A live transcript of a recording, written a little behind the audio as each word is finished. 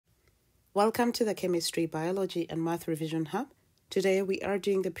Welcome to the Chemistry, Biology and Math Revision Hub. Today we are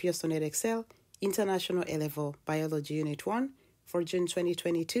doing the Pearson Edexcel International A-Level Biology Unit 1 for June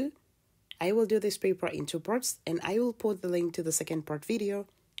 2022. I will do this paper in two parts and I will put the link to the second part video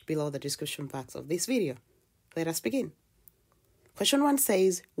below the description box of this video. Let us begin. Question 1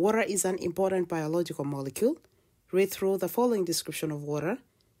 says, water is an important biological molecule. Read through the following description of water.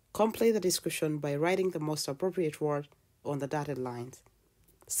 Complete the description by writing the most appropriate word on the dotted lines.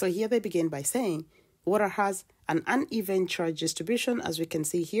 So here they begin by saying, water has an uneven charge distribution, as we can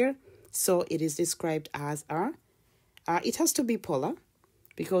see here. So it is described as it has to be polar,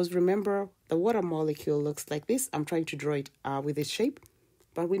 because remember, the water molecule looks like this. I'm trying to draw it with this shape.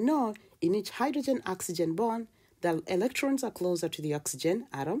 But we know in each hydrogen-oxygen bond, the electrons are closer to the oxygen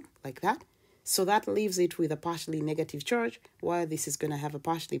atom, like that. So that leaves it with a partially negative charge, while this is going to have a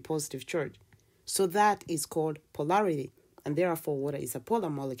partially positive charge. So that is called polarity. And therefore, water is a polar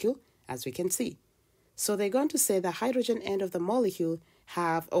molecule, as we can see. So they're going to say the hydrogen end of the molecule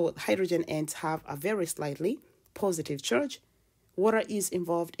hydrogen ends have a very slightly positive charge. Water is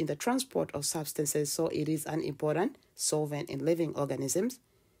involved in the transport of substances, so it is an important solvent in living organisms.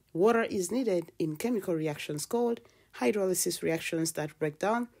 Water is needed in chemical reactions called hydrolysis reactions that break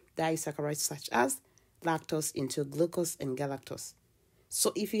down disaccharides such as lactose into glucose and galactose.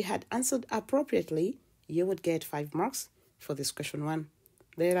 So if you had answered appropriately, you would get 5 marks for this question 1.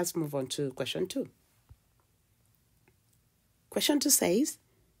 Let us move on to question 2. Question 2 says,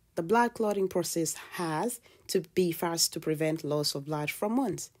 the blood clotting process has to be fast to prevent loss of blood from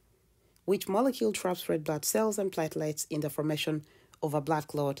wounds. Which molecule traps red blood cells and platelets in the formation of a blood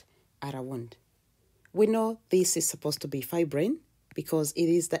clot at a wound? We know this is supposed to be fibrin because it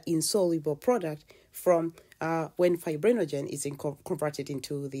is the insoluble product from when fibrinogen is converted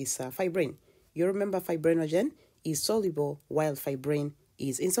into this fibrin. You remember fibrinogen is soluble while fibrin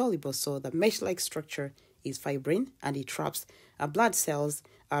is insoluble. So the mesh-like structure is fibrin and it traps blood cells,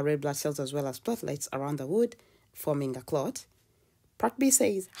 red blood cells as well as platelets around the wound, forming a clot. Part B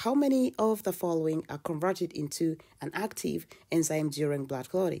says, how many of the following are converted into an active enzyme during blood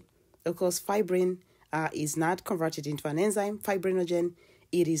clotting? Of course, fibrin is not converted into an enzyme. Fibrinogen,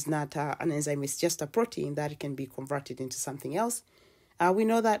 it is not an enzyme. It's just a protein that can be converted into something else. We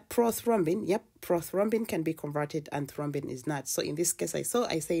know that prothrombin can be converted and thrombin is not. So in this case, I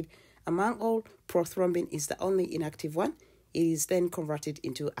said among all, prothrombin is the only inactive one. It is then converted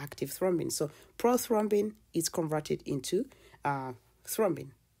into active thrombin. So prothrombin is converted into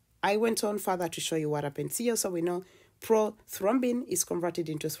thrombin. I went on further to show you what happens here. So we know prothrombin is converted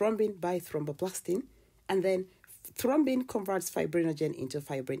into thrombin by thromboplastin, and then thrombin converts fibrinogen into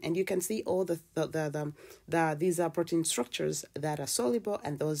fibrin. And you can see all these are protein structures that are soluble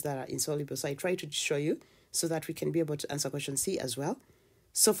and those that are insoluble. So I try to show you so that we can be able to answer question C as well.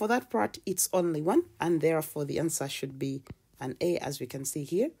 So for that part, it's only 1, and therefore the answer should be an A, as we can see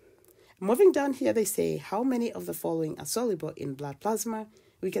here. Moving down here, they say how many of the following are soluble in blood plasma.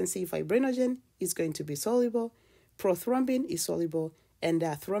 We can see fibrinogen is going to be soluble, prothrombin is soluble, and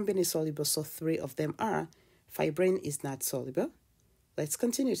thrombin is soluble, so 3 of them are. Fibrin is not soluble. Let's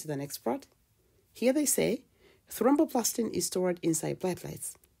continue to the next part. Here they say, thromboplastin is stored inside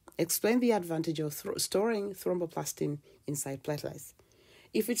platelets. Explain the advantage of storing thromboplastin inside platelets.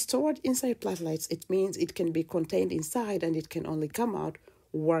 If it's stored inside platelets, it means it can be contained inside and it can only come out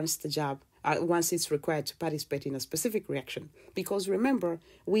once it's required to participate in a specific reaction. Because remember,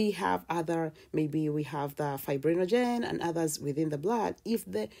 we have the fibrinogen and others within the blood. If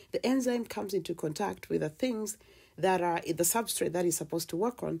the enzyme comes into contact with the things that are the substrate that is supposed to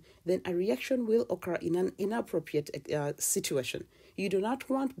work on, then a reaction will occur in an inappropriate situation. You do not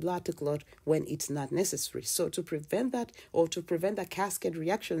want blood to clot when it's not necessary. So to prevent that, or to prevent the cascade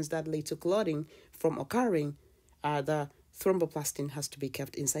reactions that lead to clotting from occurring, the thromboplastin has to be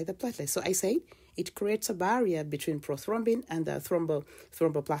kept inside the platelet. So I say it creates a barrier between prothrombin and the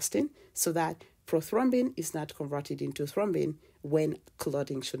thromboplastin so that prothrombin is not converted into thrombin when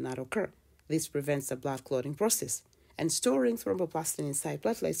clotting should not occur. This prevents the blood clotting process. And storing thromboplastin inside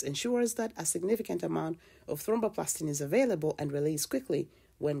platelets ensures that a significant amount of thromboplastin is available and released quickly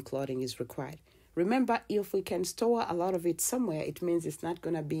when clotting is required. Remember, if we can store a lot of it somewhere, it means it's not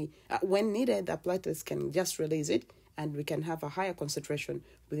going to be, when needed, the platelets can just release it and we can have a higher concentration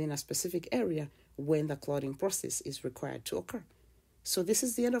within a specific area when the clotting process is required to occur. So this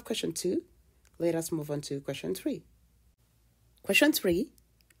is the end of question 2. Let us move on to question 3. Question 3,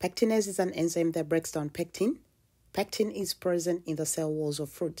 pectinase is an enzyme that breaks down pectin. Pectin is present in the cell walls of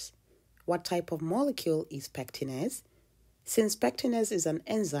fruits. What type of molecule is pectinase? Since pectinase is an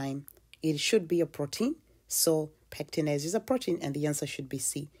enzyme, it should be a protein. So pectinase is a protein and the answer should be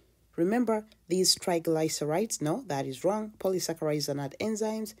C. Remember these triglycerides? No, that is wrong. Polysaccharides are not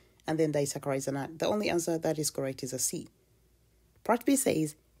enzymes, and then disaccharides are not. The only answer that is correct is a C. Part B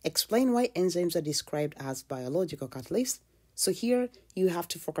says, explain why enzymes are described as biological catalysts. So here you have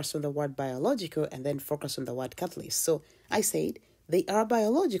to focus on the word biological and then focus on the word catalyst. So I said they are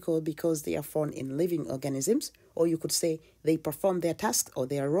biological because they are found in living organisms, or you could say they perform their task or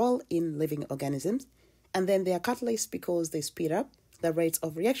their role in living organisms. And then they are catalysts because they speed up the rates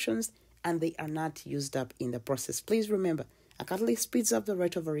of reactions and they are not used up in the process. Please remember, a catalyst speeds up the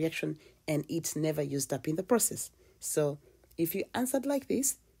rate of a reaction and it's never used up in the process. So if you answered like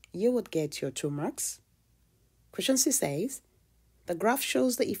this, you would get your 2 marks. Question C says, the graph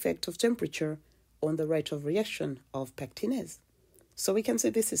shows the effect of temperature on the rate of reaction of pectinase. So we can say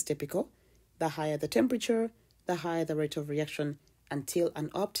this is typical. The higher the temperature, the higher the rate of reaction until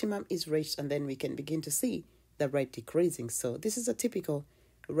an optimum is reached, and then we can begin to see the rate decreasing. So this is a typical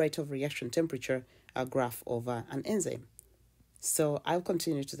rate of reaction temperature graph of an enzyme. So I'll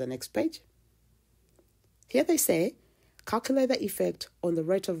continue to the next page. Here they say, calculate the effect on the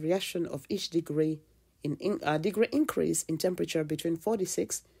rate of reaction of each degree increase in temperature between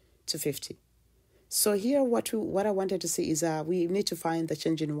 46 to 50. So here what I wanted to see is we need to find the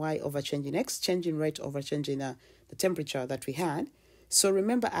change in y over change in x, change in rate over change in the temperature that we had. So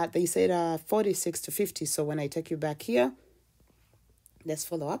remember they said 46 to 50. So when I take you back here, let's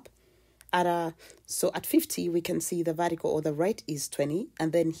follow up. So at 50, we can see the vertical or the rate is 20.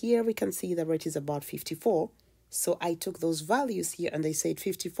 And then here we can see the rate is about 54. So I took those values here and they said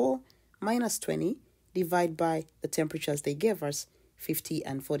 54 minus 20 divided by the temperatures they gave us, 50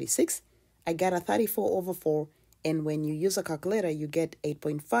 and 46. I got a 34 over 4. And when you use a calculator, you get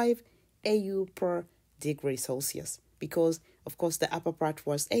 8.5 AU per degree Celsius. Because, of course, the upper part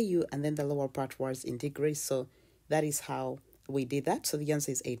was AU and then the lower part was in degrees. So that is how we did that. So the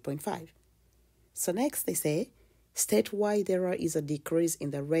answer is 8.5. So next they say, state why there is a decrease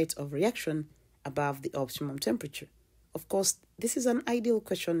in the rate of reaction above the optimum temperature. Of course, this is an ideal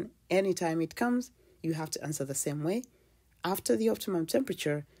question. Anytime it comes, you have to answer the same way. After the optimum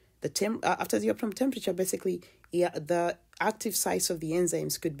temperature, basically, the active sites of the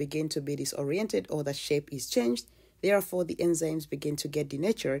enzymes could begin to be disoriented or the shape is changed. Therefore, the enzymes begin to get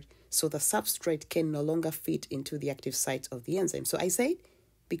denatured, so the substrate can no longer fit into the active site of the enzyme. So I said,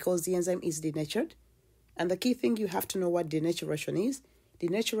 because the enzyme is denatured, and the key thing you have to know what denaturation is.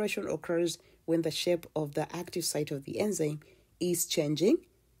 Denaturation occurs when the shape of the active site of the enzyme is changing,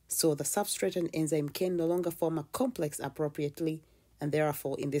 so the substrate and enzyme can no longer form a complex appropriately, and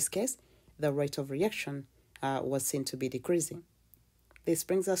therefore, in this case, the rate of reaction was seen to be decreasing. This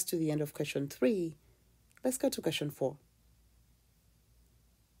brings us to the end of question 3. Let's go to question 4.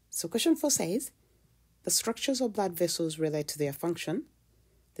 So question 4 says, the structures of blood vessels relate to their function.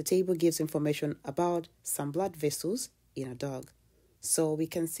 The table gives information about some blood vessels in a dog. So we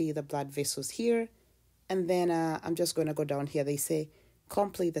can see the blood vessels here. And then I'm just going to go down here. They say,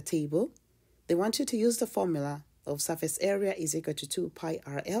 complete the table. They want you to use the formula of surface area is equal to 2 pi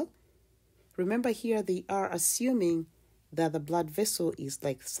RL. Remember here, they are assuming that the blood vessel is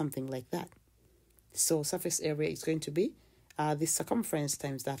like something like that. So surface area is going to be the circumference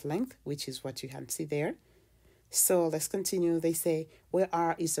times that length, which is what you can see there. So let's continue. They say where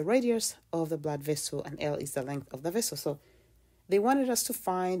R is the radius of the blood vessel and L is the length of the vessel. So they wanted us to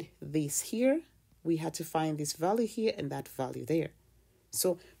find this here. We had to find this value here and that value there.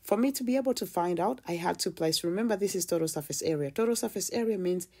 So for me to be able to find out, I had to place, remember this is total surface area. Total surface area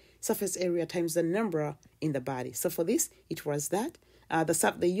means surface area times the number in the body. So for this, it was that.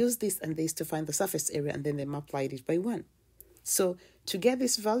 They used this and this to find the surface area and then they multiplied it by 1. So to get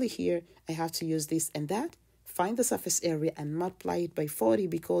this value here, I have to use this and that, find the surface area and multiply it by 40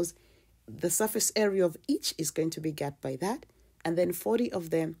 because the surface area of each is going to be got by that. And then 40 of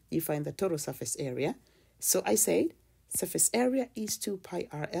them, you find the total surface area. So I said surface area is 2 pi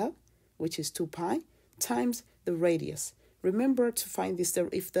RL, which is 2 pi, times the radius. Remember to find this,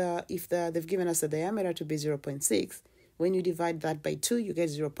 if they've given us the diameter to be 0.6, when you divide that by 2, you get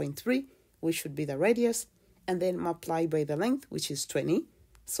 0.3, which should be the radius, and then multiply by the length, which is 20.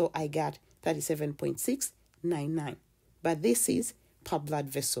 So I got 37.699. But this is per blood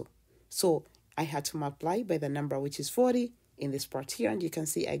vessel. So I had to multiply by the number, which is 40 in this part here. And you can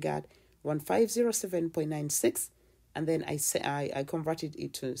see I got 1507.96. And then I converted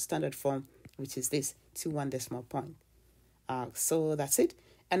it to standard form, which is this, to 1 decimal point. So that's it.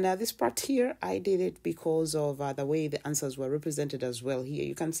 And this part here, I did it because of the way the answers were represented as well here.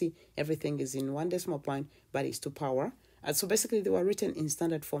 You can see everything is in 1 decimal point, but it's to power. So basically, they were written in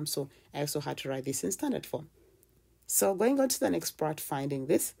standard form, so I also had to write this in standard form. So going on to the next part, finding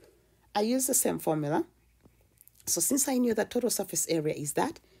this. I use the same formula. So since I knew that total surface area is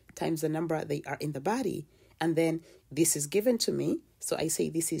that times the number they are in the body, and then this is given to me, so I say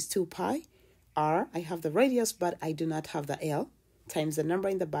this is 2 pi r, I have the radius but I do not have the L, times the number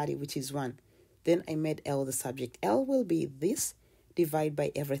in the body, which is 1. Then I made L the subject. L will be this divided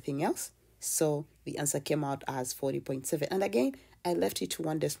by everything else. So the answer came out as 40.7. And again, I left it to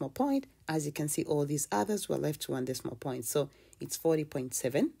 1 decimal point. As you can see, all these others were left to 1 decimal point. So it's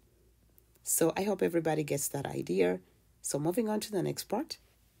 40.7. So I hope everybody gets that idea. So moving on to the next part.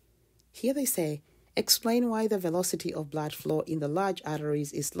 Here they say, explain why the velocity of blood flow in the large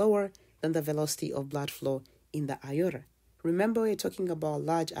arteries is lower than the velocity of blood flow in the aorta. Remember, we're talking about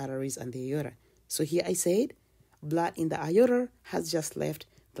large arteries and the aorta. So here I said, blood in the aorta has just left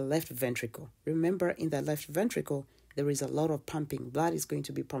the left ventricle. Remember, in the left ventricle, there is a lot of pumping. Blood is going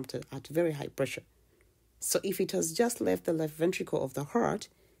to be pumped at very high pressure. So if it has just left the left ventricle of the heart,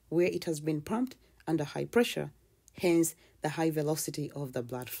 where it has been pumped under high pressure, hence the high velocity of the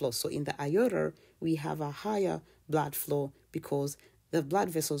blood flow. So in the aorta, we have a higher blood flow because the blood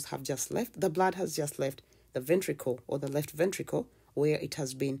vessels have just left, the blood has just left the ventricle or the left ventricle where it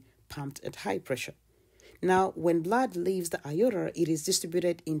has been pumped at high pressure. Now, when blood leaves the aorta, it is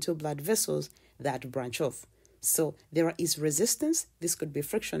distributed into blood vessels that branch off. So there is resistance. This could be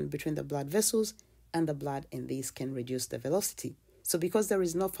friction between the blood vessels and the blood, and this can reduce the velocity. So because there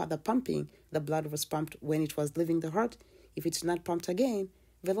is no further pumping, the blood was pumped when it was leaving the heart. If it's not pumped again,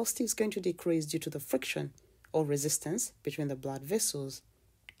 velocity is going to decrease due to the friction or resistance between the blood vessels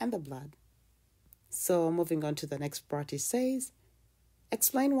and the blood. So moving on to the next part, it says,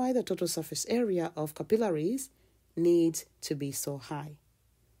 explain why the total surface area of capillaries needs to be so high.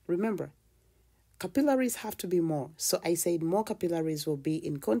 Remember, capillaries have to be more. So I said more capillaries will be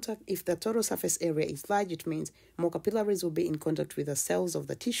in contact. If the total surface area is large, it means more capillaries will be in contact with the cells of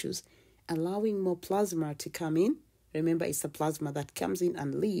the tissues, allowing more plasma to come in. Remember, it's the plasma that comes in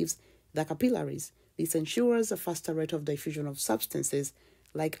and leaves the capillaries. This ensures a faster rate of diffusion of substances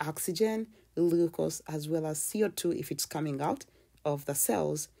like oxygen, glucose, as well as CO2 if it's coming out of the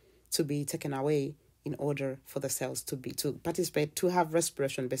cells to be taken away in order for the cells to participate, to have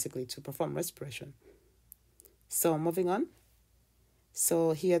respiration, basically to perform respiration. So moving on.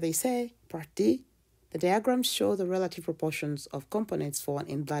 So here they say, part D, the diagrams show the relative proportions of components found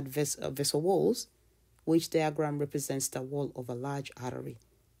in blood vessel walls, which diagram represents the wall of a large artery.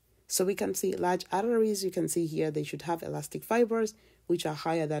 So we can see large arteries, you can see here they should have elastic fibers, which are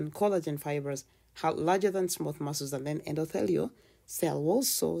higher than collagen fibers, larger than smooth muscles, and then endothelial cell walls.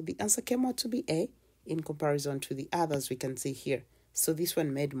 So the answer came out to be A in comparison to the others we can see here. So this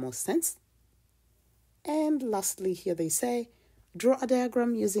one made more sense. And lastly, here they say, draw a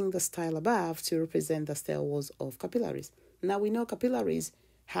diagram using the style above to represent the cell walls of capillaries. Now we know capillaries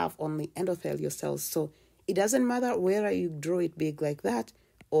have only endothelial cells, so it doesn't matter whether you draw it big like that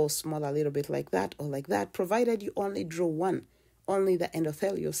or small a little bit like that or like that, provided you only draw one, only the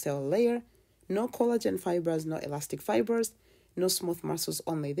endothelial cell layer, no collagen fibers, no elastic fibers, no smooth muscles,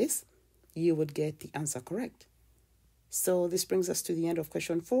 only this, you would get the answer correct. So this brings us to the end of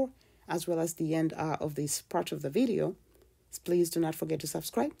question 4, as well as the end of this part of the video. Please do not forget to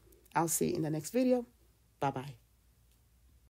subscribe. I'll see you in the next video. Bye-bye.